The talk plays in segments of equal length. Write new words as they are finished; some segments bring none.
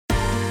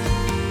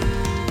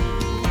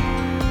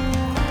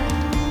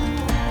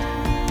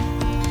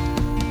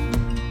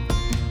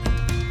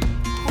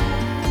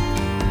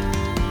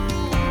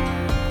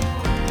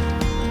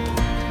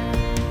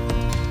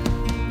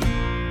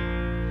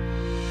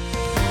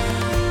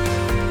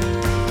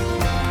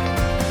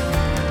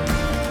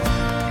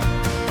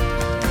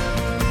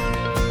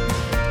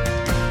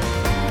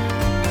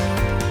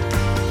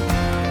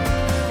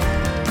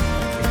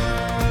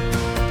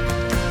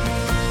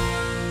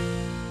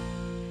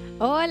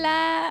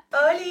Hola.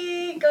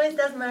 ¡Holi! ¿Cómo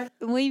estás, Mar?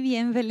 Muy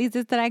bien, feliz de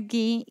estar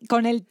aquí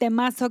con el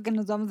temazo que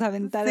nos vamos a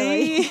aventar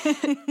hoy.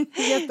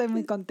 Yo estoy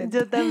muy contenta.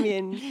 Yo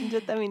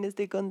también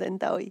estoy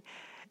contenta hoy.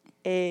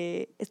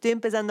 Estoy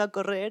empezando a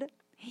correr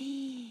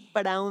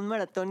para un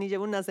maratón y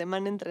llevo una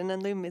semana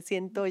entrenando y me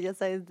siento, ya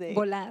sabes, de...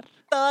 Volar.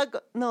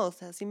 No, o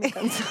sea, sí me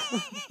canso.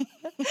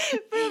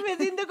 Pero me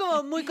siento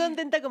como muy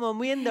contenta, como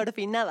muy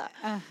endorfinada.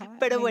 Ajá,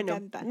 Pero me bueno,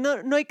 encanta.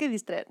 no hay que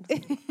distraernos.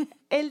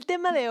 El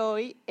tema de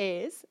hoy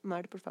es,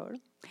 Mar, por favor.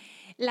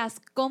 Las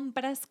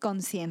compras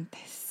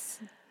conscientes.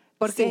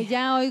 Porque Sí.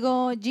 ya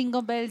oigo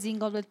jingle bells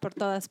por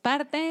todas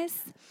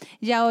partes.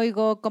 Ya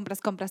oigo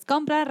compras,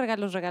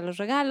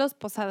 regalos,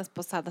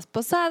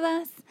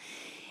 posadas.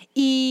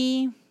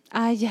 Y,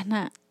 ay,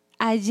 Ana,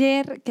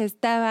 ayer que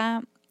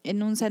estaba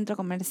en un centro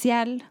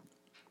comercial,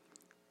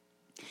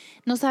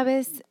 no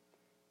sabes,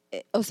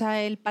 o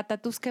sea, el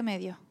patatús que me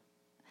dio.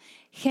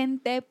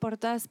 Gente por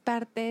todas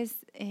partes,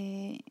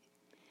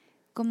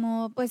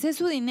 como pues es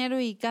su dinero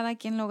y cada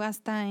quien lo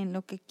gasta en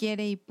lo que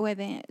quiere y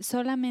puede.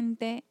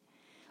 Solamente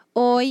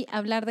hoy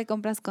hablar de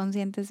compras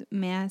conscientes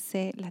me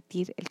hace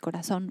latir el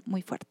corazón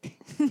muy fuerte.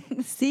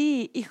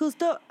 Sí, y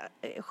justo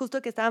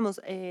que estábamos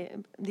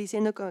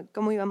diciendo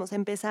cómo íbamos a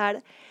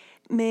empezar,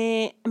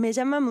 me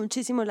llama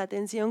muchísimo la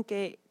atención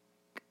que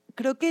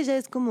creo que ya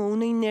es como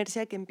una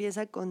inercia que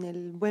empieza con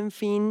el Buen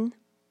Fin,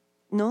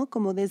 ¿no?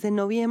 Como desde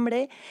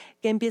noviembre,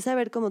 que empieza a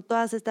ver como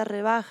todas estas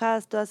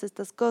rebajas, todas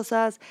estas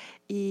cosas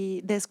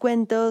y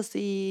descuentos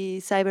y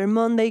Cyber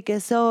Monday que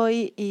es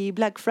hoy y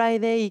Black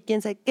Friday y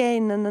quién sabe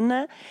qué,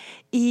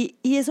 y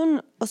es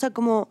o sea,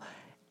 como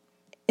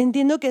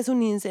entiendo que es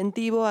un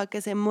incentivo a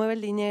que se mueva el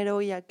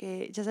dinero y a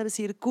que, ya sabes,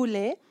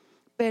 circule,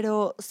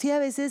 pero sí a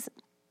veces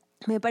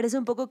me parece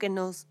un poco que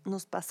nos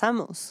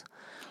pasamos.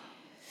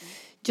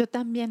 Yo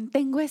también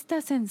tengo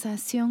esta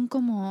sensación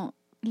como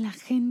la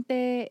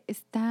gente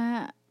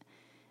está,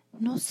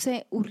 no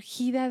sé,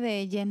 urgida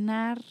de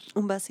llenar.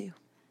 Un vacío.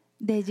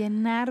 De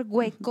llenar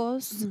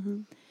huecos,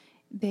 Uh-huh.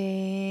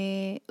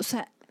 o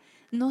sea,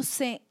 no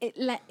sé,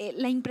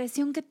 la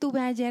impresión que tuve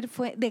ayer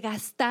fue de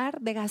gastar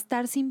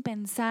sin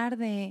pensar,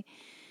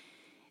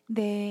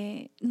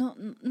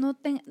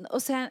 o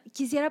sea,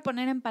 quisiera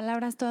poner en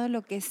palabras todo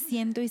lo que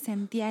siento y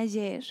sentí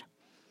ayer,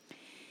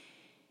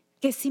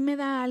 que sí me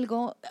da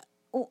algo,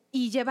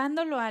 y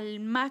llevándolo al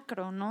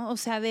macro, ¿no? O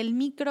sea, del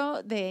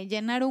micro, de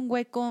llenar un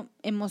hueco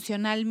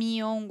emocional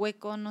mío, un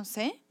hueco, no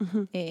sé,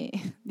 Uh-huh.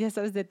 Ya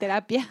sabes, de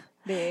terapia,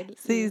 de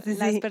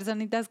las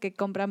personitas que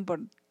compran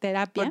por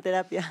terapia. Por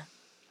terapia.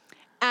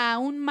 A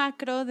un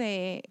macro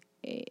de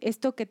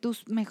esto que tú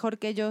mejor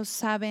que yo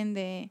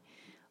saben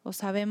o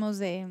sabemos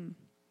de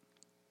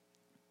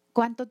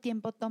cuánto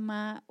tiempo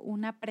toma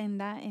una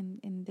prenda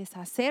en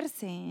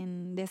deshacerse,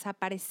 en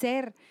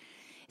desaparecer.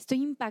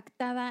 Estoy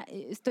impactada,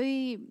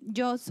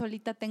 yo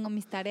solita tengo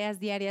mis tareas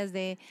diarias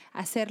de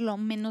hacer lo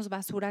menos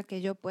basura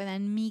que yo pueda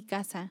en mi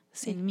casa,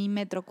 sí, en mi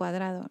metro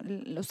cuadrado.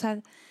 O sea,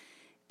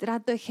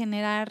 trato de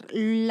generar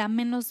la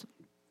menos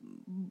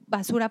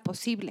basura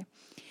posible.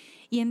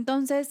 Y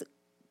entonces,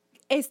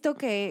 esto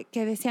que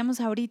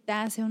decíamos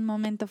ahorita, hace un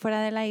momento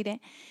fuera del aire,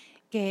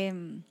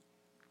 que...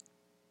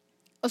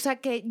 O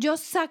sea, que yo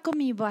saco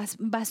mi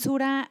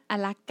basura a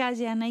la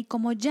calle, Ana, y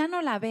como ya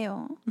no la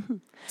veo,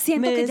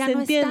 siento que ya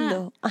no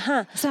está.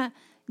 Ajá. O sea,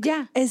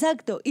 ya.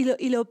 Exacto. Y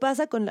lo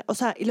pasa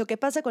y lo que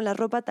pasa con la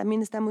ropa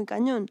también está muy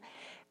cañón.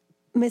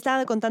 Me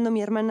estaba contando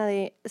mi hermana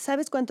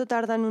 ¿sabes cuánto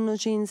tardan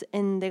unos jeans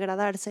en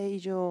degradarse? Y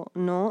yo,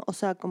 no, o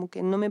sea, como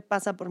que no me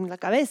pasa por la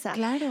cabeza.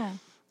 Claro.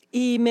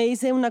 Y me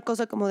hice una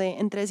cosa como de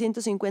entre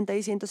 150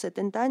 y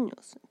 170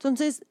 años.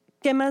 Entonces,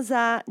 ¿qué más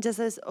da? Ya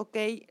sabes, ok,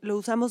 lo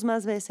usamos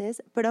más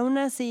veces, pero aún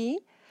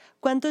así,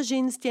 ¿cuántos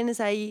jeans tienes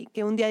ahí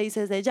que un día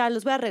dices ya,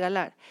 los voy a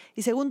regalar?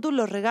 Y según tú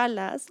los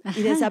regalas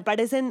y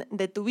desaparecen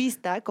de tu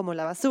vista, como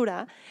la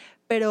basura,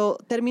 pero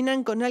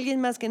terminan con alguien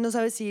más que no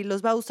sabe si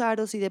los va a usar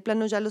o si de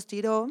plano ya los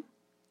tiró.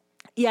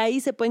 Y ahí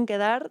se pueden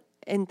quedar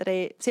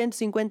entre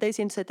 150 y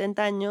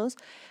 170 años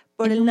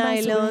por el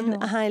nylon,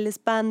 el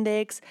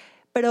spandex.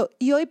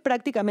 Y hoy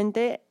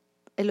prácticamente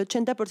el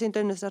 80%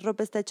 de nuestra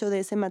ropa está hecho de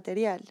ese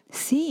material.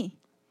 Sí,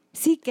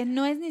 que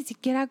no es ni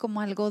siquiera como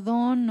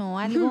algodón o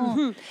algo...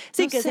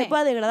 Sí, que se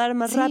pueda degradar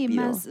más rápido. Sí,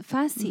 más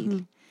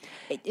fácil.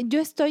 Yo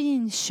estoy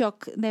en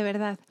shock, de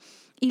verdad.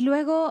 Y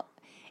luego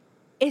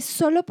es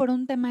solo por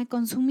un tema de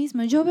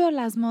consumismo. Yo veo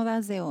las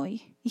modas de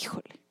hoy,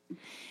 híjole.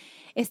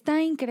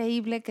 Está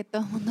increíble que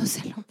todo el mundo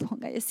se lo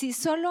ponga. Si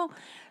solo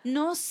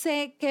no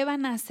sé qué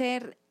van a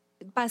hacer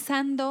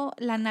pasando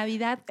la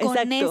Navidad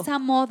con esa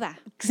moda.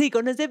 Sí,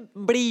 con ese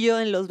brillo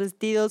en los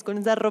vestidos, con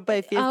esa ropa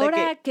de fiesta.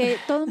 Ahora que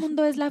todo el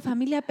mundo es la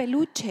familia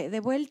peluche, de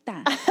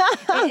vuelta.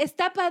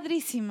 Está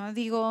padrísimo.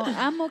 Digo,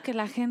 amo que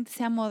la gente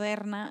sea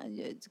moderna.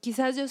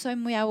 Quizás yo soy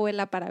muy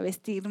abuela para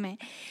vestirme,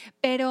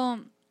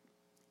 pero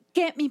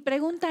mi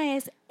pregunta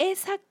es,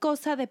 esa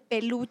cosa de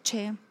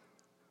peluche,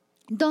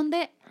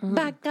 ¿dónde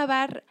va a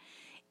acabar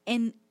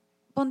en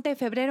ponte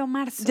febrero,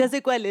 marzo. Ya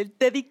sé cuál, el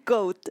Teddy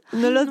Coat.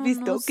 ¿No Ay, lo has no,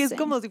 visto? no Que es sé.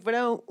 como si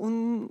fuera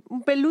un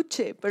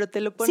peluche, pero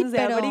te lo pones Sí, de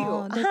pero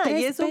abrigo. de Ajá, y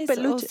 3 es un pesos.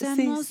 peluche. O sea,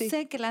 sí, no sí.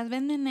 sé, que las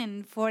venden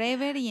en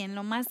Forever y en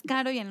lo más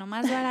caro y en lo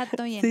más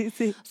barato. Sí,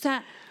 sí, O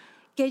sea,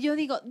 que yo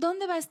digo,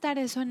 ¿dónde va a estar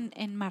eso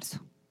en marzo?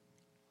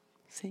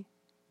 sí.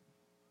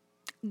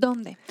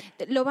 ¿Dónde?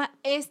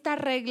 Esta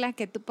regla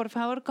que tú, por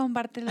favor,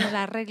 compártele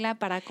la regla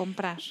para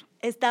comprar.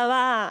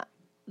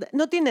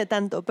 No tiene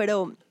tanto,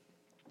 pero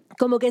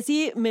como que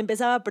sí me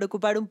empezaba a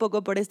preocupar un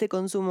poco por este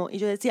consumo. Y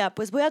yo decía,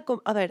 pues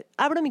a ver,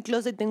 abro mi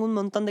closet, tengo un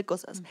montón de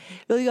cosas.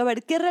 Lo digo, a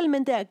ver, ¿qué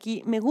realmente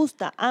aquí me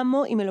gusta,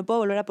 amo y me lo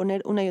puedo volver a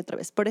poner una y otra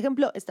vez? Por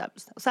ejemplo, esta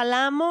blusa. O sea,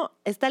 la amo,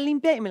 está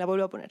limpia y me la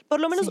vuelvo a poner. Por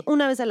lo menos Sí.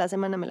 una vez a la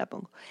semana me la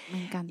pongo.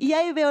 Me encanta. Y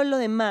ahí veo lo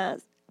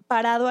demás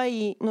parado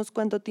ahí no sé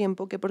cuánto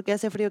tiempo, que porque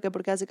hace frío, que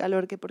porque hace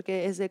calor, que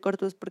porque es de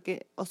cortos,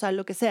 porque, o sea,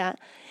 lo que sea.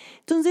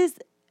 Entonces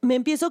me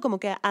empiezo como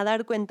que a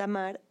dar cuenta,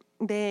 Mar,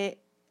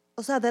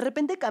 o sea, de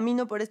repente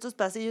camino por estos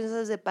pasillos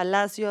esos de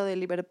Palacio, de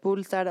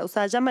Liverpool, Zara, o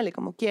sea, llámale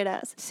como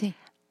quieras. Sí.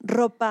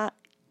 Ropa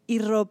y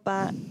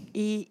ropa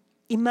y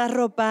más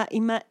ropa y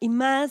más y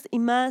más y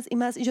más y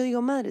más. Y yo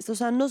digo, madres, o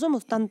sea, no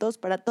somos tantos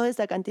para toda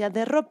esta cantidad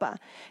de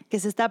ropa que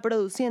se está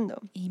produciendo.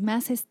 Y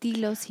más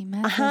estilos y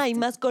más... Ajá, y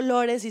más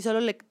colores y solo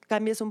le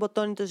cambias un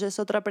botón, entonces es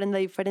otra prenda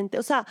diferente.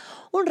 O sea,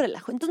 un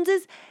relajo.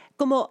 Entonces,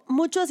 como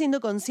mucho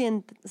haciendo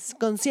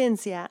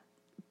conciencia,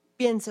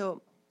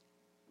 pienso,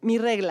 mi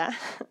regla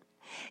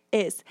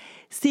es,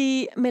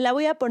 si me la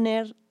voy a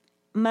poner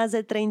más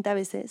de 30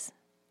 veces,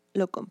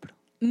 lo compro.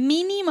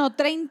 Mínimo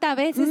 30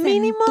 veces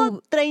Mínimo en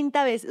tu...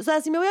 30 veces. O sea,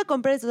 si me voy a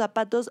comprar estos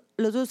zapatos,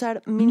 los voy a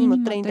usar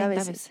mínimo 30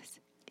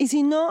 veces. Y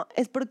si no,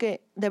 es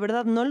porque de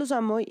verdad no los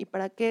amo y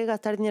para qué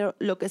gastar dinero,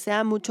 lo que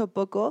sea mucho o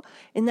poco,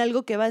 en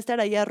algo que va a estar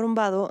ahí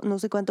arrumbado no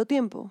sé cuánto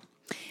tiempo.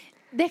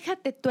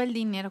 Déjate tú el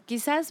dinero.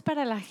 Quizás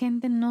para la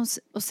gente no...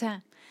 O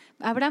sea,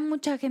 habrá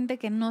mucha gente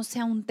que no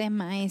sea un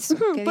tema eso.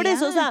 Que Por diga,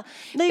 eso, o sea,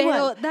 da pero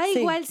igual. da Sí.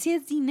 igual si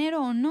es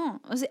dinero o no.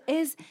 O sea,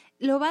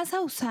 lo vas a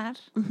usar.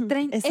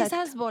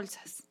 Esas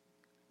bolsas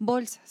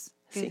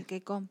Sí.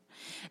 que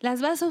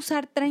las vas a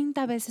usar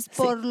 30 veces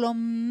por lo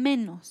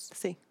menos.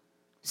 Sí.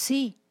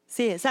 Sí.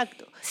 Sí,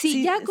 exacto. Si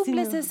Sí, ya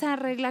cumples sí, no. esa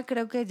regla,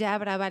 creo que ya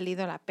habrá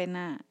valido la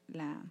pena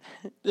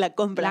La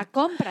compra. la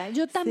compra.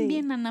 Yo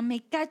también, Sí. Ana,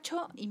 me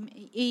cacho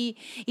y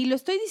lo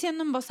estoy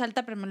diciendo en voz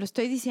alta, pero me lo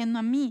estoy diciendo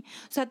a mí.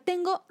 O sea,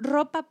 tengo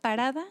ropa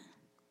parada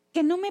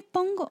que no me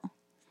pongo.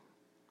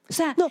 O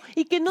sea, no,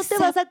 y que no te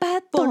vas a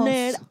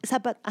poner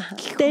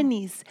Hijo.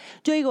 tenis.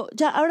 Yo digo,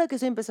 ya ahora que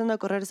estoy empezando a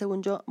correr,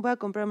 según yo, voy a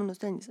comprarme unos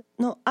tenis.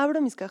 No, abro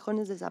mis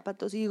cajones de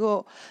zapatos y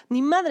digo,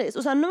 ni madres,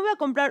 o sea, no me voy a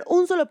comprar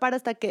un solo par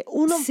hasta que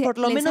uno por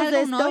lo menos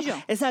de un esto. hoyo.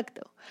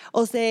 Exacto.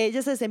 O sea,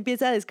 ya se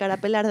empieza a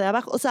descarapelar de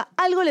abajo. O sea,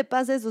 algo le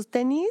pasa a esos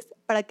tenis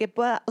para que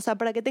pueda, o sea,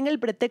 para que tenga el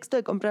pretexto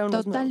de comprar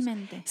unos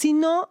Totalmente. nuevos. Si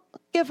no,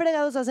 ¿qué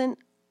fregados hacen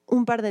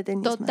un par de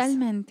tenis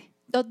Totalmente.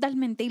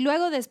 Totalmente. Y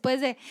luego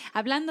después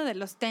hablando de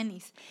los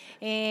tenis,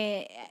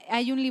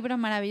 hay un libro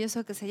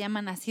maravilloso que se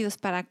llama Nacidos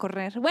para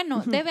Correr.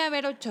 Bueno, debe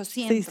haber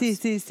 800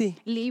 Sí.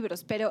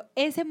 libros, pero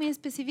ese muy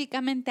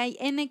específicamente hay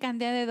N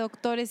cantidad de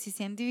doctores y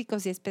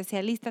científicos y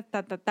especialistas,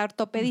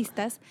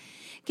 ortopedistas,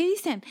 que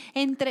dicen,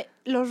 entre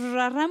los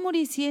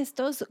rarámuris y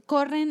estos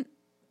corren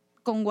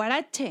con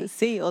guarache.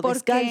 Sí, o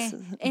porque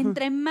descalzos.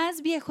 Entre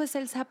más viejo es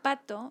el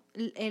zapato,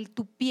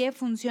 tu pie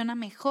funciona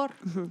mejor.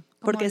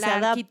 Porque la se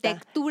adapta.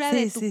 arquitectura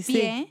de tu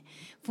pie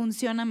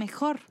funciona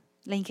mejor.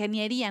 La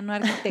ingeniería, no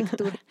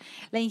arquitectura.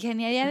 La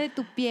ingeniería de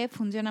tu pie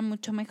funciona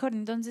mucho mejor.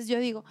 Entonces yo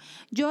digo,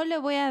 yo le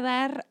voy a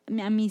dar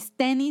a mis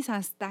tenis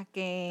hasta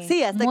que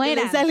mueran.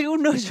 Que les salga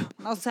un hoyo.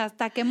 O sea,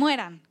 hasta que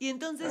mueran. Y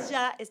entonces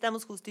ya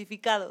estamos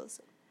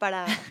justificados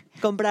para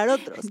comprar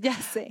otros. Ya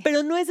sé.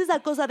 Pero no es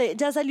esa cosa de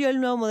ya salió el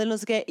nuevo modelo, no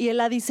sé qué, y el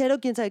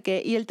Adicero, quién sabe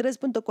qué, y el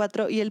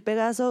 3.4, y el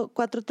Pegaso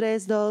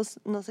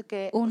 432, no sé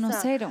qué.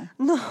 1.0.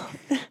 No.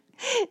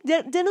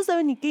 Ya no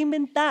saben ni qué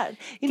inventar.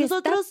 Y que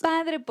nosotros. Está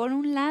padre por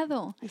un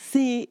lado.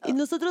 Sí, y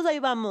nosotros ahí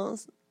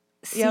vamos.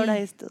 Sí. Y ahora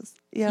estos.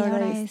 Y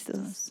ahora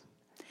estos.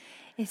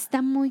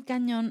 Está muy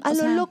cañón. A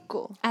lo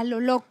loco. A lo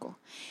loco.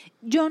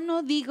 Yo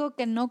no digo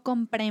que no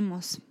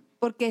compremos,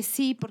 porque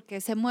sí, porque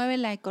se mueve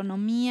la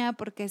economía,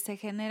 porque se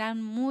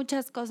generan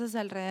muchas cosas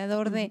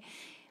alrededor de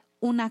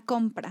una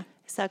compra.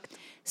 Exacto.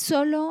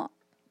 Solo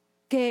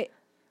que,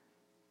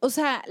 o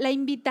sea, la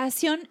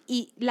invitación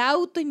y la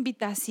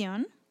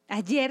autoinvitación,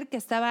 ayer que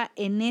estaba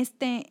en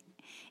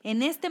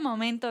este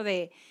momento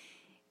de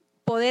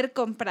poder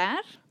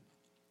comprar,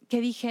 que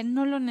dije,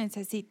 no lo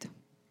necesito.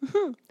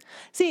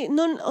 Sí,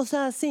 no, o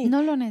sea, sí.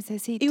 No lo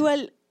necesito.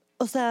 Igual,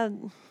 o sea,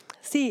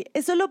 sí,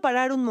 es solo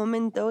parar un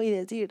momento y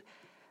decir,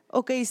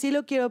 ok, sí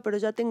lo quiero, pero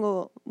ya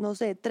tengo, no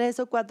sé, 3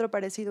 o 4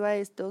 parecido a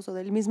estos o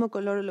del mismo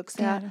color o lo que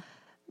sea. Claro.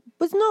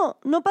 Pues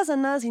no pasa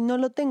nada si no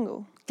lo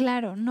tengo.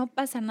 Claro, no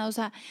pasa nada. O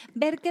sea,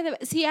 ver que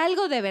si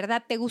algo de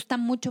verdad te gusta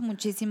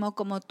muchísimo,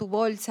 como tu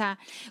bolsa,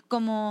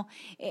 como,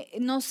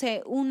 no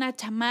sé, una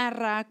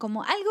chamarra,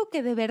 como algo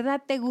que de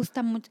verdad te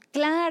gusta mucho,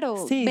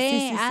 claro, Sí,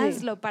 ve, sí.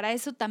 hazlo. Para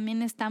eso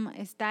también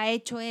está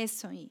hecho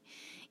eso.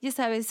 ya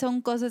sabes,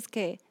 son cosas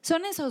que,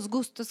 son esos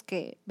gustos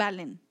que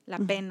valen la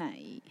pena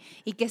y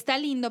que está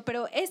lindo,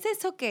 pero es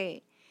eso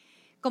que,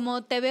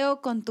 como te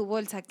veo con tu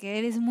bolsa, que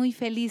eres muy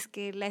feliz,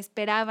 que la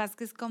esperabas,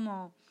 que es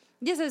como,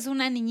 ya sabes,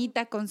 una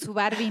niñita con su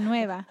Barbie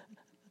nueva,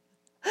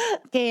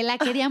 que la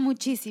quería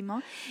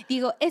muchísimo.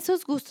 Digo,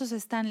 esos gustos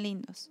están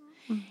lindos.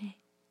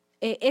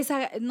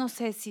 No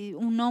sé si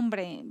un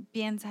hombre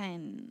piensa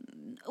en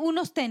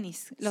unos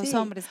tenis, los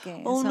hombres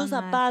que o unos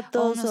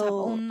zapatos,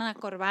 o una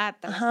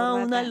corbata,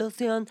 una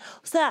loción.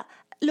 O sea,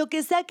 lo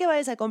que sea que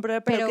vayas a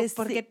comprar, pero que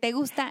porque te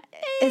gusta.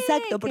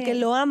 Exacto, porque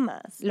lo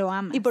amas. Lo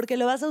amas. Y porque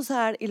lo vas a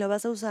usar, y lo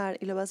vas a usar,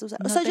 y lo vas a usar.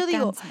 No o sea, yo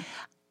digo, cansa.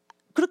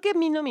 creo que a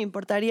mí no me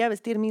importaría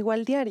vestirme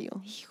igual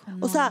diario. Hijo,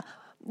 no. O sea,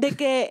 de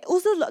que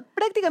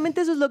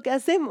prácticamente eso es lo que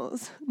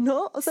hacemos,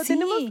 ¿no? O sea,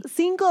 tenemos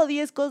 5 o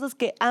 10 cosas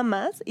que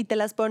amas y te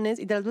las pones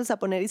y te las vuelves a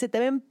poner y se te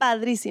ven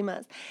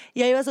padrísimas.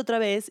 Y ahí vas otra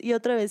vez y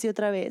otra vez y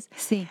otra vez.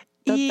 Sí,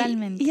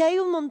 totalmente. Y hay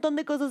un montón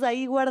de cosas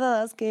ahí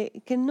guardadas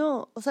que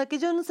no. O sea, que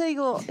yo no sé,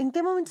 digo, ¿en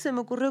qué momento se me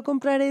ocurrió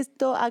comprar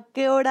esto? ¿A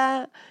qué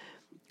hora?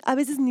 A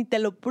veces ni te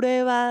lo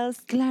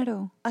pruebas.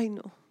 Claro. Ay,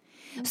 no.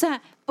 O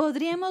sea,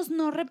 podríamos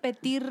no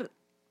repetir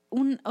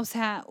un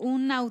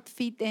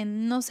outfit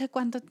en no sé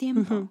cuánto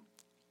tiempo. Uh-huh.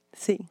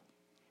 Sí.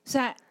 O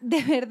sea,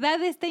 de verdad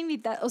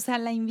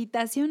la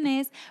invitación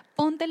es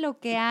ponte lo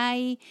que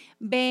hay,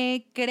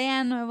 ve,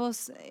 crea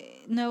nuevos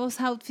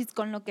outfits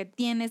con lo que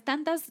tienes.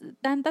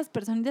 Tantas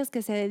personitas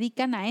que se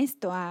dedican a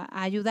esto, a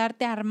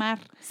ayudarte a armar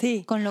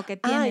con lo que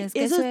tienes.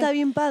 Eso está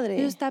bien padre.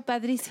 Eso está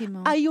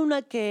padrísimo. Hay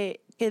una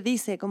que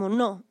dice como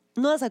no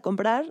vas a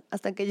comprar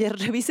hasta que ya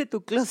revise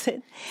tu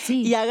closet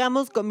y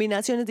hagamos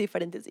combinaciones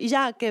diferentes. Y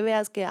ya que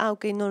veas que,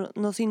 ok,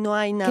 no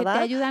hay nada. Que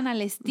te ayudan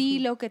al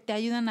estilo, que te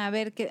ayudan a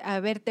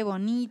verte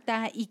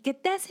bonita y que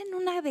te hacen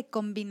una de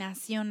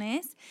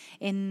combinaciones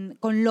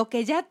con lo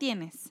que ya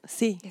tienes.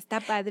 Sí.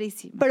 Está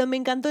padrísimo. Pero me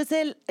encantó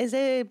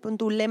ese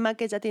tu lema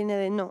que ella tiene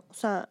de no. O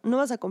sea, no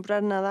vas a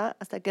comprar nada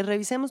hasta que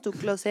revisemos tu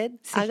closet,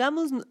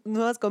 hagamos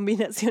nuevas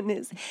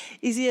combinaciones.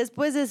 Y si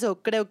después de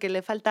eso creo que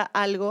le falta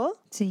algo,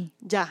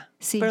 ya.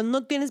 Sí. Pero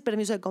no tienes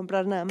permiso de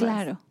comprar nada más.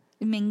 Claro,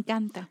 me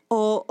encanta.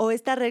 O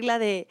esta regla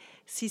de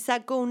si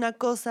compro una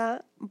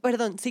cosa,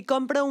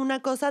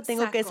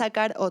 tengo que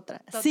sacar otra.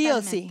 Totalmente. Sí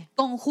o sí.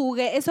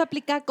 Eso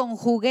aplica con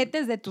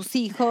juguetes de tus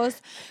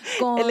hijos,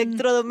 con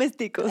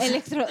electrodomésticos.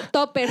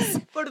 Toppers.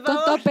 Por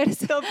favor, con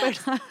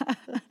toppers.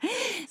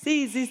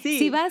 Sí.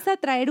 Si vas a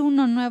traer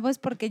uno nuevo es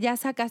porque ya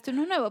sacaste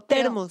uno nuevo.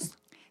 Termos.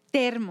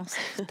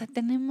 Hasta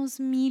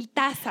tenemos 1000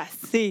 tazas.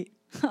 Sí.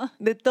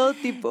 De todo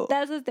tipo.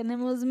 Tazas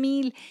tenemos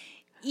 1000.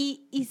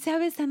 Y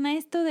sabes, Ana,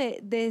 esto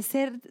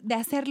de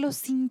hacerlo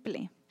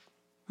simple.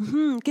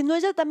 Que no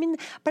haya también...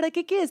 ¿Para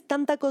qué quieres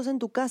tanta cosa en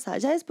tu casa?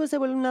 Ya después se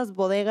vuelven unas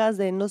bodegas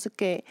de no sé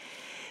qué.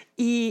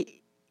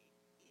 Y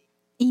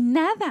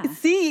nada.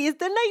 Sí,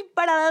 están ahí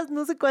paradas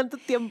no sé cuánto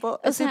tiempo.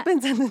 Estoy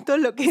pensando en todo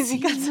lo que es mi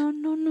casa.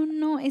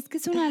 No. Es que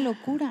es una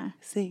locura.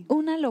 Sí.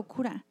 Una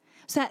locura.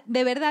 O sea,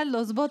 de verdad,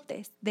 los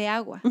botes de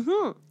agua.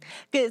 Uh-huh.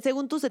 Que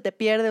según tú se te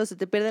pierde o se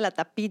te pierde la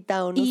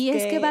tapita o no sé qué. Y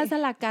es que vas a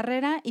la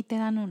carrera y te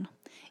dan uno.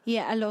 Y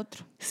al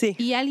otro. Sí.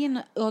 Y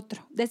alguien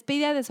otro.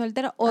 Despedida de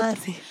soltero, otro.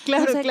 Sí.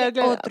 Claro.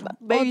 Otro.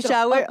 Baby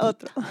shower,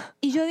 otro.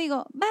 Y yo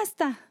digo,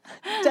 basta.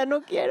 Ya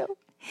no quiero.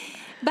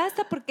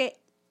 Basta porque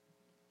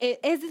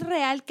es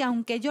real que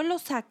aunque yo lo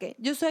saque,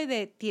 yo soy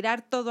de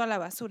tirar todo a la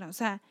basura, o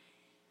sea,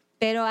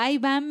 pero ahí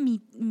va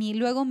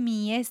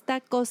esta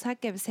cosa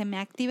que se me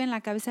activa en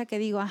la cabeza que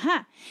digo,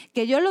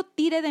 que yo lo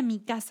tire de mi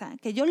casa,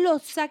 que yo lo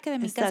saque de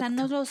mi casa,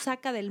 no lo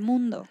saca del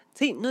mundo.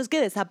 Sí, no es que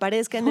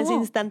desaparezca en ese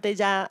instante,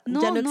 ya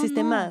no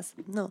existe más.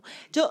 No,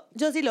 yo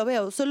sí lo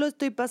veo, solo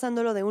estoy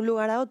pasándolo de un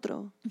lugar a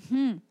otro.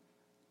 Uh-huh.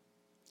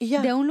 Y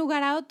ya. De un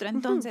lugar a otro.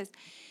 Entonces,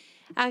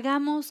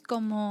 hagamos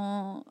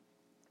como...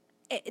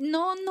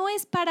 No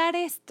es parar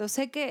esto.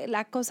 Sé que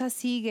la cosa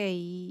sigue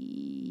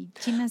y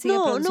China sigue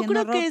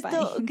produciendo ropa.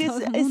 No, creo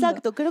que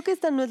exacto. Creo que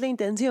esta no es la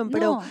intención,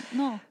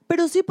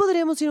 pero sí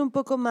podríamos ir un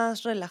poco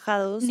más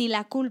relajados. Ni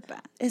la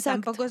culpa.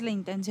 Exacto. Tampoco es la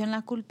intención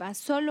la culpa.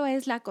 Solo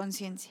es la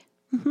conciencia.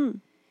 Uh-huh.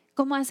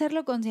 Como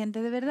hacerlo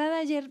consciente. De verdad,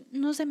 ayer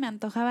no se me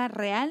antojaba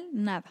real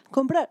nada.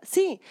 Comprar,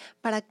 sí.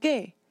 ¿Para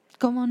qué?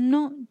 Como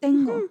no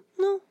tengo.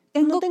 No.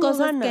 Tengo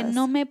cosas ganas. que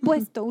no me he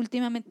puesto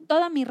últimamente.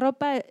 Toda mi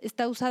ropa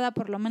está usada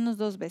por lo menos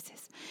 2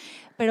 veces.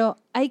 Pero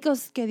hay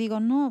cosas que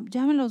digo, no,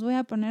 ya me los voy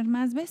a poner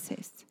más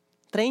veces.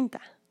 30.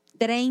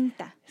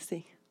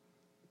 Sí.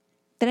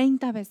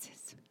 30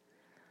 veces.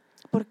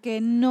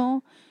 Porque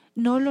no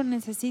lo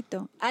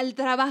necesito. Al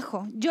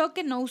trabajo, yo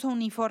que no uso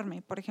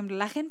uniforme, por ejemplo,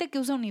 la gente que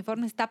usa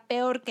uniforme está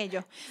peor que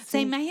yo. Sí. O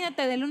sea,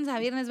 imagínate, de lunes a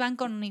viernes van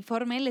con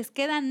uniforme, les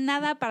queda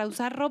nada para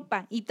usar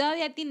ropa y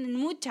todavía tienen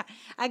mucha.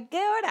 ¿A qué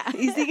hora?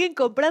 Y siguen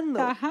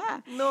comprando.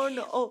 Ajá. No.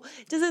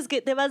 Ya sabes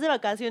que te vas de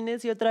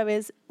vacaciones y otra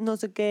vez no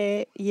sé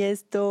qué y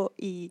esto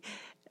y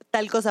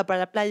tal cosa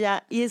para la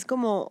playa y es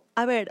como,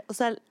 a ver, o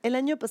sea, el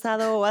año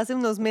pasado o hace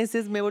unos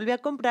meses me volví a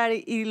comprar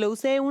y lo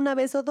usé una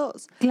vez o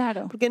 2.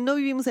 Claro. Porque no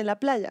vivimos en la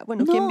playa.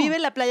 Bueno, quien vive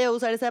en la playa va a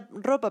usar esa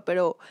ropa,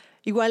 pero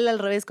igual al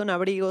revés con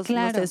abrigos,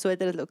 no sé,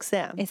 suéteres, lo que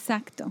sea.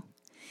 Exacto.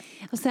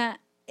 O sea,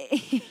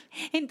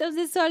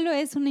 entonces solo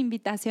es una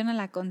invitación a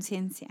la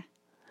conciencia.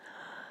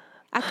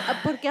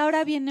 Porque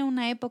ahora viene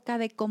una época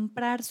de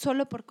comprar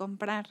solo por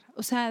comprar.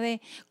 O sea,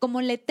 de como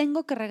le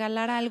tengo que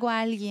regalar algo a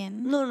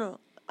alguien. No,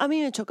 a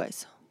mí me choca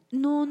eso.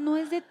 No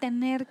es de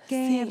tener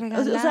que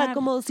regalar. O sea,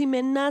 como si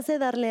me nace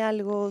darle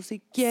algo, si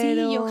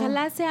quiero. Sí, y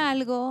ojalá sea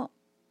algo,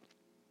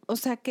 o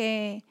sea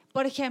que,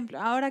 por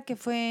ejemplo, ahora que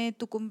fue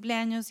tu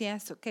cumpleaños y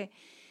eso, que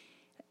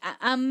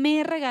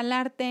amé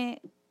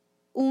regalarte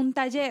un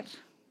taller.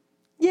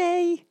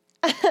 ¡Yay!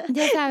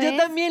 Ya sabes. Yo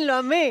también lo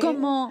amé.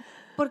 Como,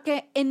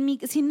 porque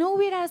si no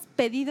hubieras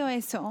pedido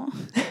eso,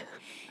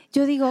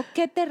 yo digo,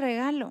 ¿qué te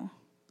regalo?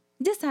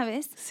 Ya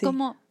sabes, Sí.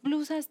 como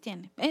blusas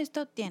tiene,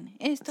 esto tiene.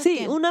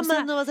 Sí, una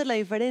más no va a hacer la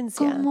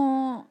diferencia.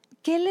 Como,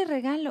 ¿qué le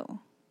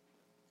regalo?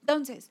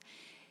 Entonces,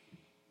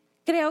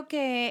 creo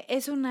que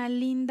es una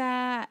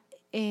linda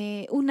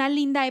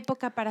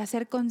época para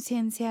hacer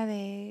conciencia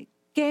de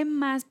qué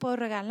más puedo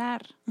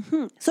regalar.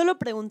 Solo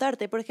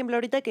preguntarte, por ejemplo,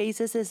 ahorita que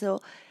dices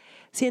eso,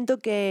 siento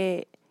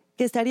que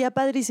estaría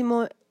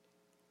padrísimo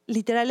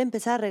literal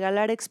empezar a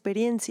regalar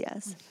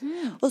experiencias.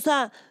 O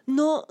sea,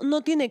 no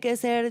tiene que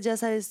ser, ya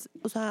sabes,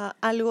 o sea,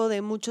 algo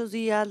de muchos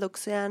días, lo que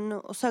sea,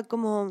 no, o sea,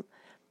 como,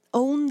 o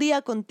un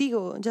día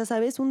contigo, ya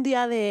sabes, un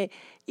día de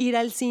ir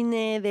al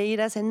cine, de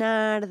ir a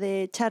cenar,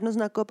 de echarnos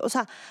una copa, o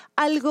sea,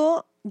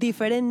 algo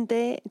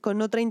diferente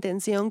con otra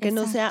intención que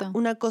no sea Exacto.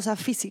 una cosa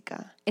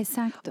física.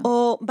 Exacto.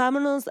 O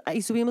vámonos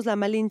y subimos la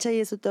Malincha y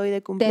eso te doy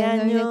de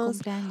cumpleaños. Te doy de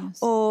cumpleaños.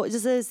 O ya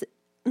sabes,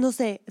 no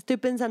sé, estoy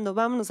pensando,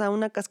 vámonos a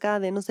una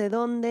cascada de no sé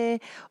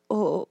dónde,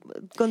 o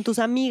con tus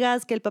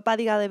amigas, que el papá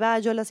diga de va,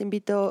 yo las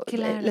invito,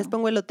 Claro. les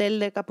pongo el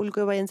hotel de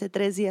Acapulco y váyanse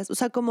 3 días. O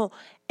sea, como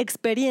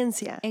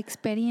experiencia.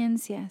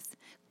 Experiencias.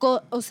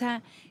 O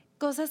sea,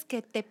 cosas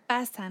que te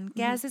pasan,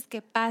 que haces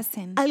que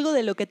pasen. Algo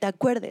de lo que te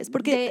acuerdes.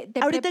 Porque te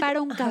ahorita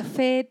preparo un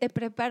café, te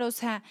preparo, o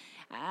sea,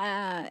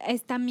 a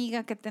esta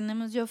amiga que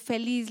tenemos, yo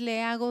feliz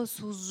le hago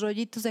sus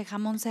rollitos de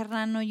jamón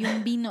serrano y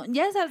un vino.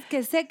 Ya sabes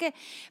que sé que,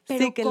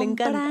 pero sí, que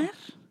comprar, le encanta.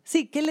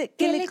 Sí, ¿qué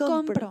le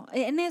compro?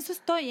 En eso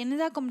estoy, en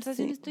esa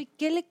conversación Sí. estoy,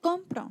 ¿qué le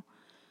compro?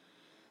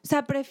 O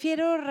sea,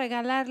 prefiero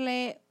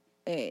regalarle,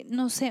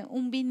 no sé,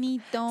 un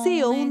vinito.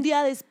 Sí, o un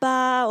día de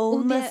spa, o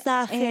un día-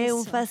 masaje,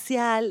 un eso.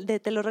 facial,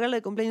 te lo regalo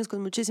de cumpleaños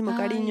con muchísimo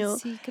cariño.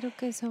 Sí, creo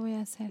que eso voy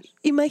a hacer.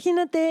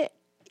 Imagínate,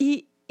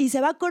 y se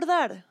va a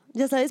acordar,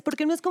 ya sabes,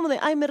 porque no es como de,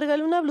 ay, me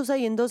regaló una blusa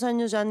y en 2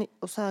 años ya ni,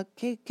 o sea,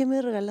 ¿qué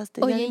me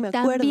regalaste? Ya Oye, ni y me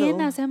acuerdo.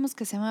 también hacemos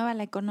que se mueva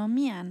la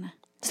economía, Ana.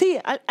 Sí,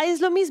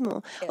 es lo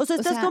mismo. O sea, O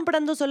estás sea,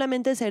 comprando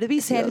solamente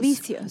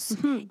servicios.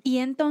 Ujú. Y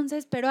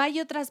entonces, pero hay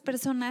otras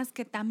personas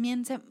que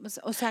también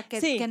o sea,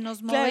 Sí, que nos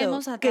claro,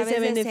 movemos a que través se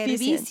de benefician,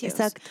 servicios.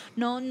 exacto.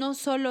 No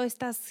solo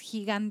estas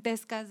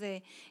gigantescas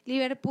de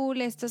Liverpool,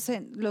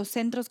 los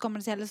centros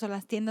comerciales o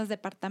las tiendas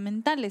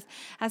departamentales.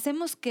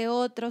 Hacemos que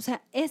otro, o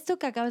sea, esto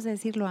que acabas de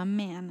decir lo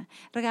amé, Ana.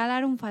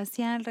 Regalar un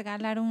facial,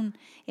 regalar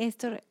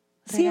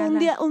Sí, un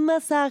día, un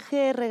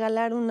masaje,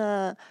 regalar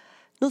una,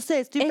 no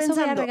sé, estoy Eso voy a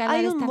pensando, regalar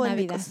hay esta un buen de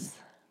Navidad. cosas.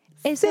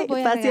 Eso Sí,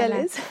 voy a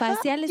regalar. faciales.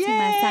 Faciales y ¡Yay!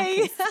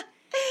 masajes.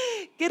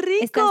 ¡Qué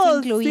rico! Estás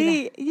incluida.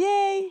 Sí,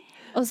 yay.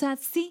 O sea,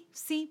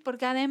 sí,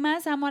 porque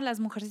además amo a las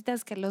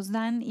mujercitas que los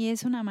dan y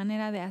es una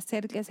manera de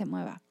hacer que se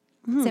mueva.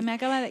 Se me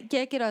acaba de...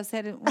 Ya quiero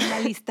hacer una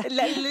lista. Es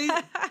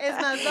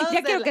más, vamos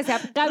Ya quiero que se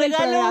acabe el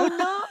regalo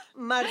programa.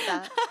 1,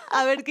 Marta.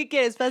 A ver, ¿qué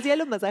quieres?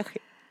 ¿Facial o masaje?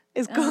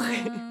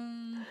 Escoge.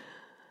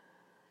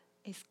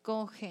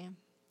 Escoge.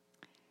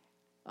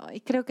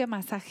 Ay, creo que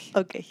masaje.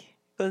 Ok,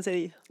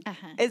 concedido.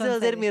 Ajá, Ese va a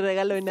ser mi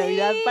regalo de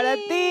Navidad para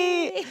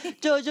ti.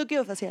 Yo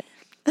quiero facial.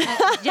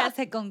 Ya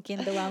sé con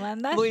quién te va a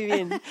mandar. Muy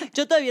bien.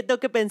 Yo todavía tengo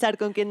que pensar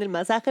con quién el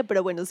masaje,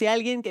 pero bueno, si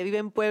alguien que vive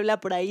en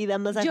Puebla por ahí da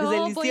masajes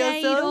deliciosos. Yo voy a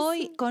ir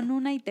hoy con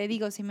una y te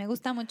digo, si me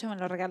gusta mucho me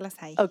lo regalas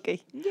ahí. Ok.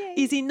 Yay.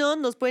 Y si no,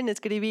 nos pueden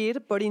escribir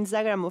por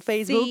Instagram o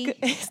Facebook.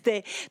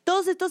 Sí.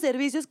 Todos estos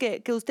servicios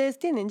que ustedes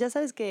tienen, ya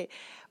sabes que...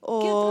 ¿Qué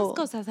otras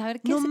cosas? A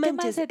ver, ¿qué, No qué más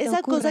manches, se te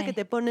esa cosa ocurre? que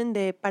te ponen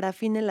de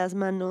parafina en las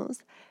manos,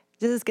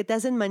 ya sabes que te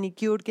hacen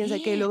manicure, quién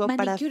sabe qué, y luego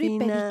Manicure y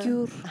parafina.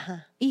 pedicure.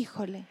 Ajá.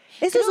 Híjole.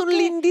 Eso Creo es un que-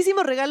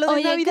 lindísimo regalo de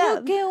Oye,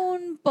 Navidad. creo que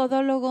un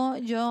podólogo,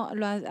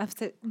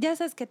 ya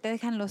sabes que te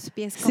dejan los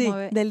pies Sí, como...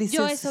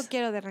 deliciosos. Yo eso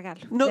quiero de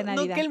regalo, No, de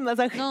Navidad. no que el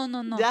masaje.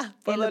 No. Ya,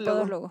 el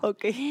podólogo.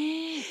 Ok.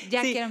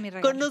 Ya Sí, quiero mi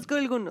regalo. Conozco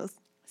algunos.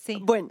 Sí.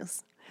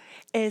 Buenos.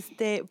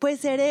 Puede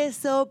ser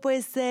eso,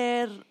 puede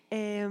ser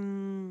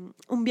un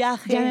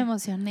viaje. Ya me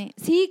emocioné.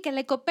 Sí, que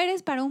le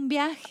cooperes para un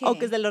viaje. O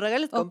que se lo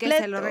regales O que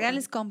completo. se lo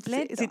regales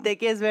completo. Si te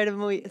quieres ver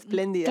muy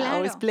espléndida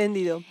Claro. o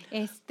espléndido.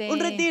 Un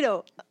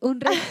retiro.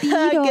 Un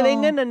retiro. Que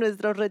vengan a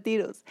nuestros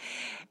retiros.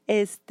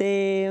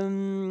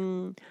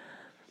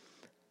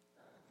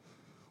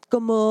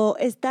 Como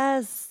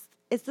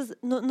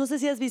no sé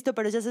si has visto,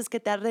 pero ya sabes que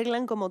te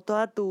arreglan como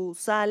toda tu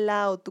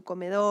sala o tu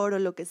comedor o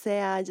lo que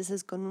sea, ya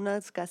sabes, con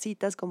unas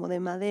casitas como de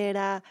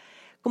madera,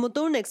 como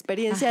toda una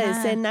experiencia de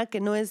Ajá. cena que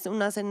no es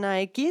una cena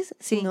X,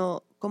 Sí.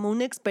 sino como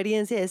una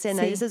experiencia de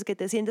cena. Sí. Ya sabes que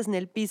te sientes en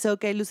el piso,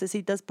 que hay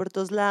lucecitas por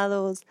todos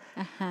lados,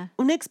 Ajá.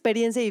 una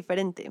experiencia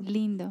diferente.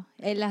 Lindo.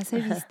 Las he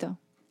visto.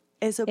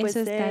 Eso puede Eso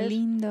está ser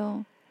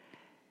lindo.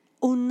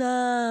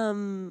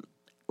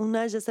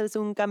 ya sabes,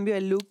 un cambio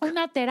de look.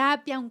 Una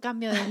terapia, un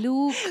cambio de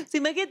look. Sí,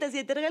 imagínate,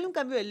 si te regalo un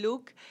cambio de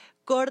look,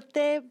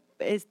 corte,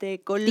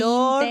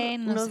 color, Tinte,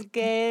 no sé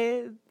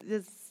qué,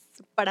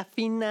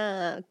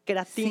 parafina,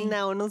 queratina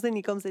Sí. o no sé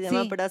ni cómo se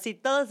llama, Sí. pero así,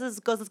 todas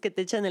esas cosas que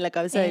te echan en la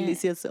cabeza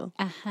delicioso.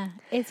 Ajá,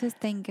 eso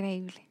está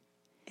increíble.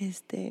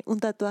 Un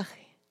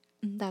tatuaje.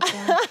 Un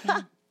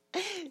tatuaje.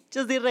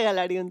 Yo sí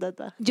regalaría un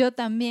tatuaje. Yo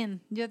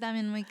también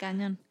muy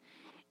cañón.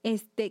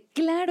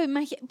 Claro,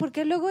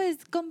 porque luego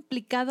es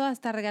complicado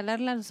hasta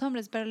regalarle a los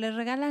hombres, pero les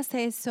regalas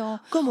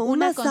eso, Como un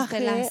una masaje a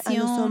los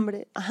constelación,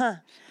 hombres.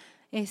 Ajá.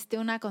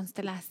 una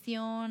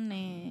constelación,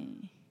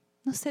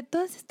 no sé,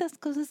 todas estas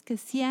cosas que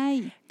sí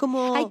hay.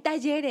 Como Hay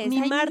talleres,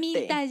 mimarte. hay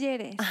 1000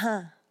 talleres.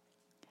 Ajá.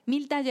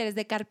 1000 talleres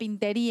de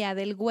carpintería,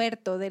 del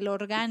huerto, del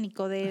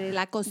orgánico, de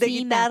la cocina. De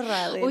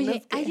guitarra. Oye, no sé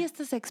qué. hay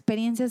estas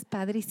experiencias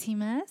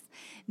padrísimas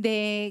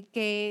de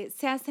que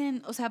se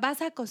hacen, o sea,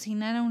 vas a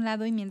cocinar a un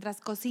lado y mientras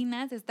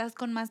cocinas estás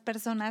con más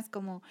personas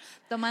como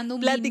tomando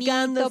un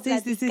Platicando, vinito,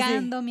 sí.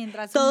 platicando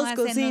mientras Todos uno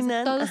hace,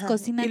 cocinan. todos Ajá.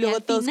 cocinan Y luego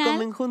al todos final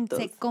comen juntos.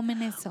 se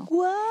comen eso.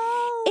 ¡Guau!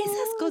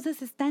 Esas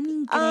cosas están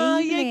increíbles.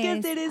 Ay, hay que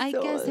hacer eso. Hay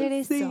que hacer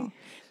eso. Sí.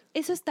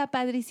 Eso está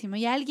padrísimo.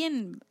 Y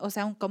alguien, o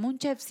sea, como un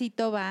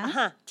chefcito va.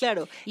 Ajá,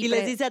 claro. Y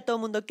les dice a todo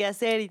el mundo qué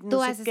hacer y no tú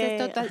sé haces qué.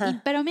 esto,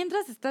 pero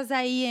mientras estás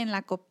ahí en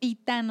la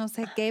copita, no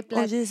sé qué,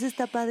 Oye, eso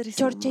está padrísimo.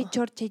 chorcha y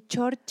chorcha y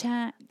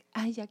chorcha.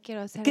 Ay, ya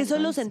quiero hacer Que algo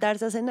solo de eso.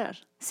 sentarse a cenar.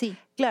 Sí.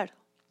 Claro.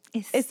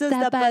 Esto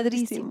está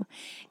padrísimo.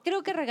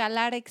 Creo que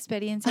regalar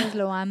experiencias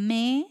lo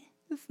amé.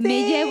 Sí.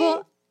 Me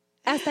llevo,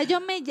 hasta yo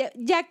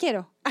ya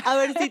quiero. A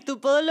ver, si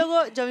tu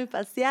podólogo, yo mi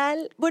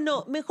facial.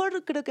 Bueno,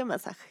 mejor creo que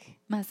masaje.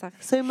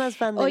 Masaje. Soy más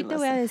fan del Hoy te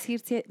voy a masaje.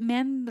 decir, me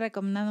han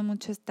recomendado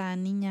mucho esta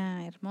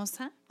niña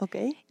hermosa. Ok.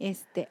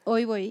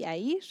 Hoy voy a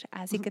ir,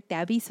 así que te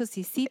aviso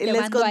si sí, te Les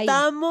mando ahí.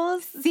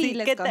 contamos. Sí,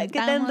 les qué tan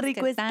contamos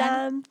rico qué está.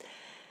 tal.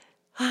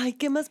 Ay,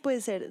 ¿qué más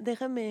puede ser?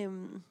 Déjame.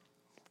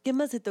 ¿Qué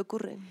más se te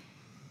ocurre?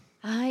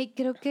 Ay,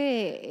 creo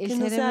que el Que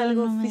no cerebro sea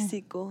algo no me-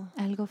 físico.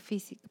 Algo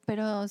físico,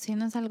 pero si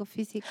no es algo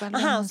físico, algo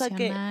Ajá, o sea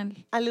emocional.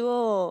 que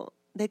algo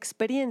de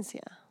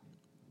experiencia.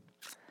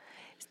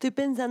 Estoy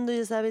pensando,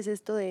 ya sabes,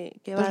 esto de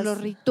que Pues vas. los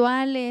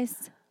rituales,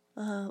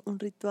 Ajá, un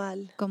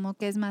ritual. como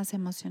que es más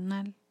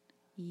emocional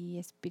y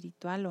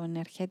espiritual o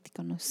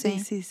energético, no sé.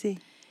 Sí.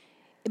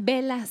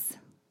 Velas,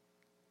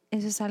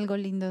 eso es algo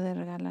lindo de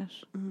regalar.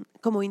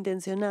 Como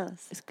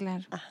intencionadas. Es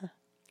claro, Ajá.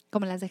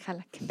 como las de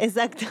Halak.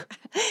 Exacto.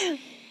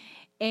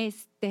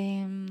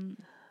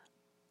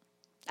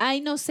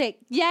 Ay, no sé,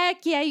 ya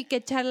aquí hay que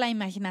echar la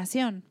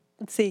imaginación.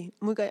 Sí,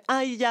 muy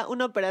Ay, ya,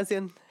 una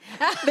operación.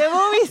 De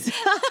boobies.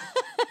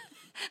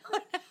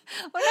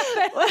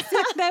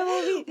 De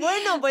boobie.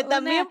 Bueno, pues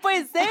también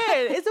puede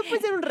ser. Eso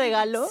puede ser un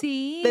regalo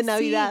Sí, de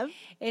Navidad.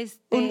 Sí.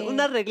 Un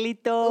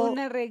arreglito. Un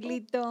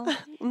arreglito.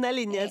 Una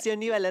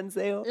alineación y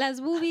balanceo.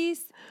 Las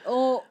boobies,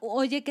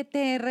 oye, que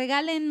te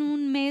regalen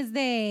un mes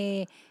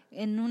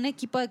en un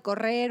equipo de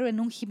correr o en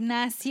un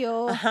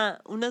gimnasio.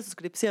 Ajá, una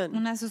suscripción.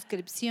 Una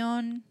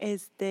suscripción.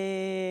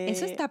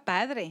 Eso está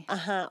padre.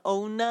 Ajá,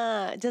 o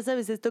ya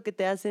sabes, esto que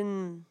te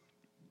hacen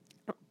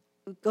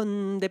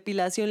con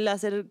depilación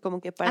láser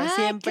como que para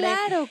siempre.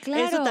 Claro.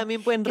 Eso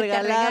también pueden que te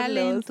regalen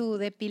regalarlos. tu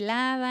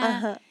depilada.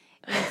 Ajá.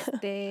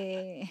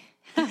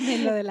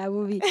 Lo de la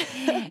boobie.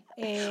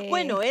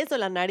 Bueno, eso,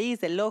 la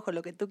nariz, el ojo,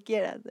 lo que tú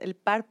quieras, el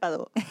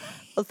párpado.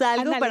 O sea,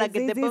 algo Ándale, para que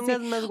sí, te sí, pongas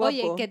sí. más guapo.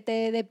 Oye, que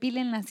te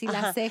depilen así la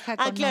Ajá. ceja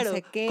con claro, no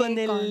sé qué. con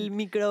el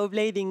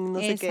microblading, no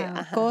sé qué. esa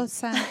Ajá.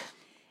 cosa.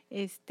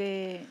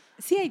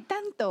 Sí, hay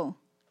tanto.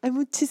 Hay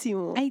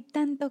muchísimo. Hay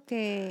tanto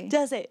que...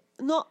 Ya sé.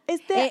 No,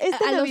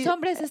 a los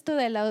hombres esto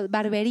de la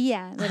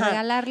barbería, de Ajá.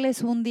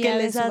 regalarles un día que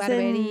de les su hacen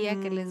barbería,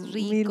 que les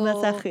rico. 1000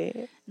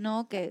 masaje.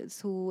 ¿No? Que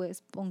su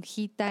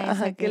esponjita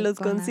Ajá, esa que los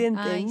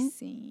consienten. Ay,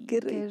 sí, Qué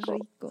qué rico.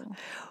 rico.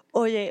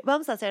 Oye,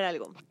 vamos a hacer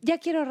algo. Ya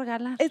quiero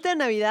regalar. Esta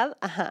Navidad,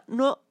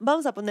 no,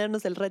 vamos a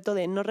ponernos el reto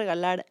de no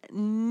regalar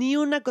ni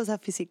una cosa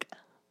física.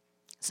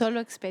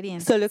 Solo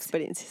experiencias. Solo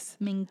experiencias.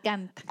 Me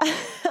encanta.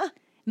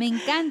 Me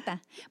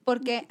encanta,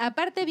 porque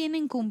aparte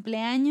vienen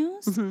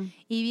cumpleaños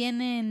y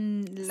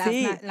vienen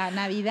la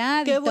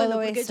Navidad Qué y bueno,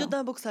 todo porque eso. yo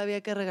tampoco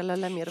sabía qué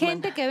regalarle a mi hermana.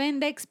 Gente que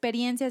vende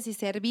experiencias y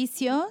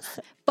servicios,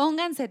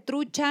 pónganse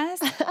truchas,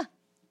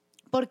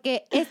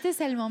 porque este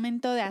es el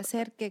momento de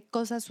hacer que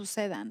cosas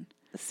sucedan.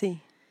 Sí.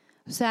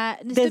 O sea,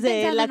 estoy Desde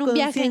pensando la en un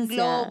viaje en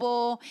conciencia.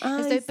 globo,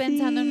 Ay, estoy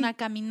pensando en sí. una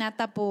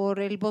caminata por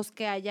el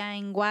bosque allá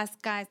en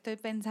Huasca, estoy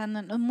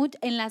pensando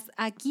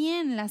aquí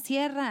en la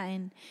sierra,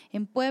 en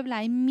Puebla,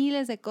 hay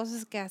miles de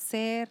cosas que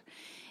hacer,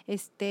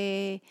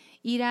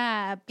 ir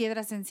a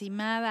Piedras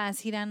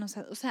Encimadas, ir a o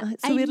sea, Ay,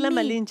 hay subir la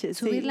Malinche,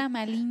 subir sí. la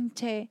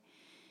Malinche,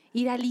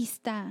 ir a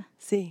Lista,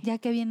 Sí. ya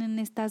que vienen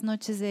estas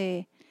noches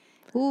de,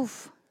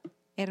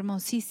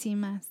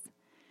 hermosísimas.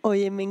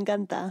 Oye, me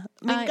encanta.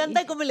 Me Ay.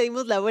 encanta cómo le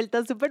dimos la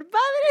vuelta, súper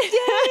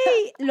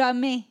padre. Lo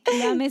amé,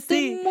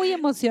 estoy Sí. muy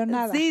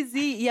emocionada.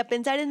 Sí, y a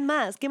pensar en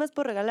más. ¿Qué más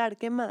puedo regalar?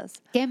 ¿Qué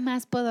más? ¿Qué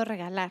más puedo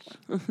regalar?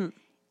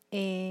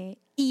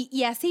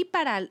 Y así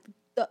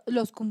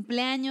los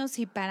cumpleaños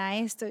y para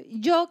esto.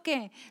 Yo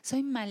que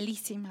soy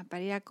malísima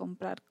para ir a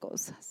comprar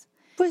cosas.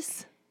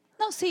 Pues...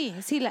 No, sí,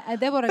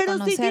 debo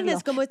reconocerlo. Pero sí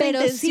tienes como esta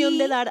intención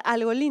de dar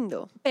algo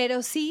lindo.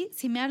 Pero sí,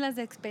 si me hablas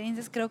de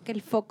experiencias, creo que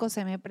el foco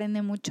se me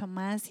prende mucho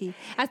más y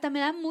hasta me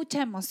da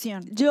mucha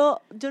emoción. Yo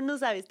no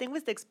sabes, tengo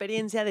esta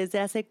experiencia desde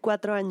hace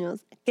 4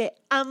 años que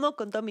amo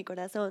con todo mi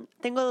corazón.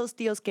 Tengo 2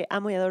 tíos que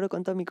amo y adoro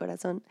con todo mi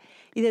corazón.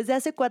 Y desde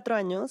hace 4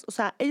 años, o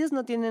sea, ellos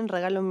no tienen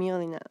regalo mío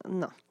ni nada,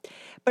 no.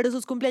 Pero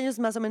sus cumpleaños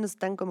más o menos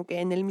están como que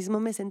en el mismo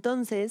mes,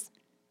 entonces...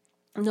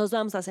 nos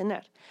vamos a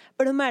cenar.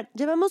 Pero Mar,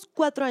 llevamos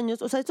 4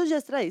 años, o sea, esto ya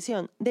es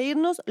tradición, de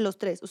irnos los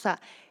 3, o sea,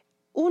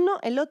 uno,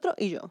 el otro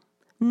y yo.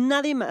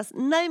 Nadie más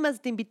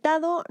está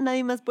invitado,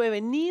 nadie más puede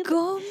venir.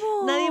 ¿Cómo?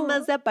 Nadie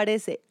más se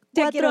aparece.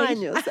 Ya 4 quiero ir.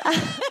 años.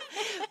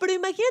 Pero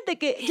imagínate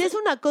que ya es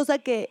una cosa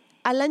que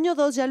al año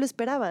 2 ya lo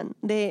esperaban.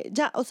 De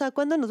ya, o sea,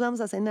 ¿cuándo nos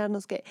vamos a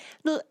cenarnos? Que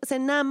no,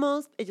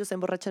 cenamos, ellos se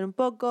emborrachan un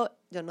poco,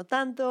 yo no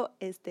tanto,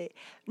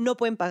 no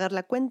pueden pagar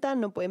la cuenta,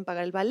 no pueden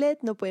pagar el ballet,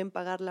 no pueden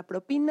pagar la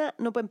propina,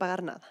 no pueden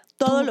pagar nada.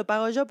 Todo lo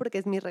pago yo porque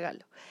es mi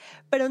regalo.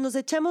 Pero nos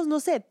echamos, no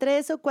sé,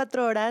 3 o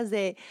 4 horas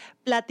de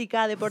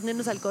plática, de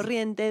ponernos al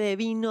corriente, de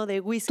vino, de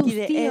whisky, Tus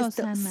de tíos,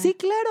 esto. Ana. Sí,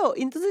 claro.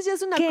 Entonces ya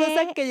es una Qué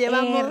cosa que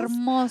llevamos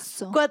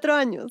hermoso. 4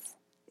 años.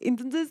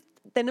 Entonces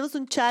tenemos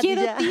un chat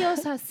Quiero y ya.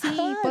 tíos así,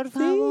 por Sí,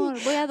 favor.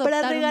 Voy a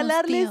adoptar para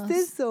regalarles unos tíos.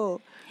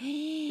 eso.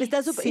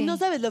 Está súper. Y no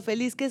sabes lo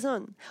feliz que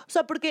son. O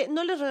sea, porque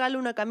no les regalo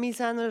una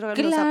camisa, no les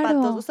regalo unos Claro.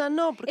 zapatos. O sea,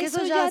 no, porque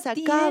eso ya se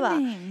acaba.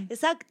 tienen.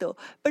 Exacto.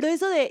 Pero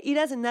eso de ir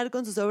a cenar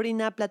con su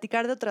sobrina,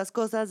 platicar de otras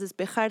cosas,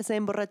 despejarse,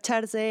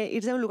 emborracharse,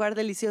 irse a un lugar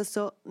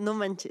delicioso, no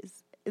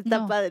manches. Está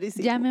No,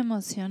 padrísimo. Ya me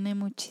emocioné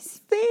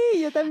muchísimo.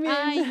 Sí, yo también.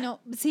 Ay, no,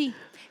 sí.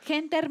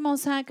 Gente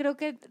hermosa, creo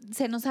que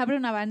se nos abre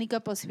un abanico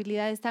de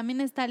posibilidades. También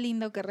está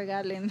lindo que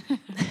regalen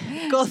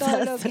Cosas.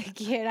 todo lo que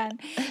quieran.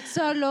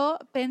 Solo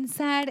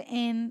pensar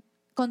en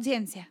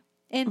conciencia.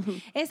 En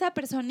esa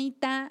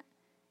personita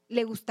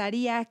le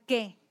gustaría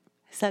que.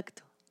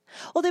 Exacto.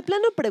 O de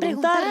plano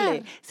preguntarle.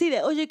 Preguntar. Sí,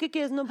 de, oye, ¿qué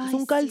quieres? No, pues Ay,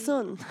 un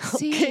calzón.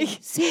 Sí, Ok.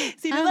 sí.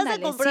 Si me vas a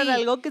Ándale, comprar sí.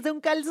 algo, que sea un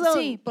calzón.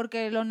 Sí,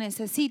 porque lo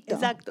necesito.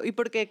 Exacto. ¿Y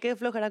porque qué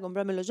flojera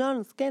comprarme los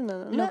Jones? ¿Qué?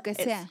 No, Lo que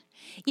eso. sea.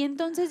 Y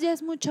entonces ya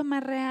es mucho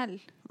más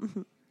real.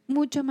 Ujú.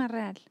 Mucho más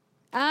real.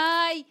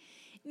 Ay,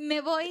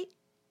 me voy.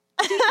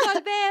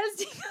 Jingle bells,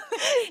 jingle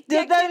bells. Yo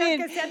Ya quiero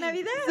también. que sea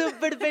Navidad.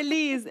 Súper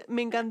feliz.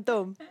 Me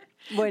encantó.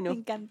 Bueno, Me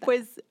encanta.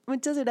 pues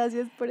muchas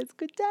gracias por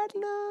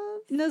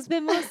escucharnos. Nos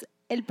vemos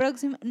el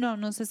próximo. No,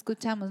 nos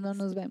escuchamos, no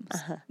nos vemos.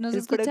 Ajá, Nos el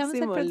escuchamos el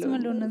próximo próximo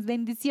lunes. lunes.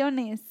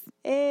 Bendiciones.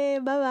 Bye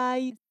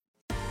bye.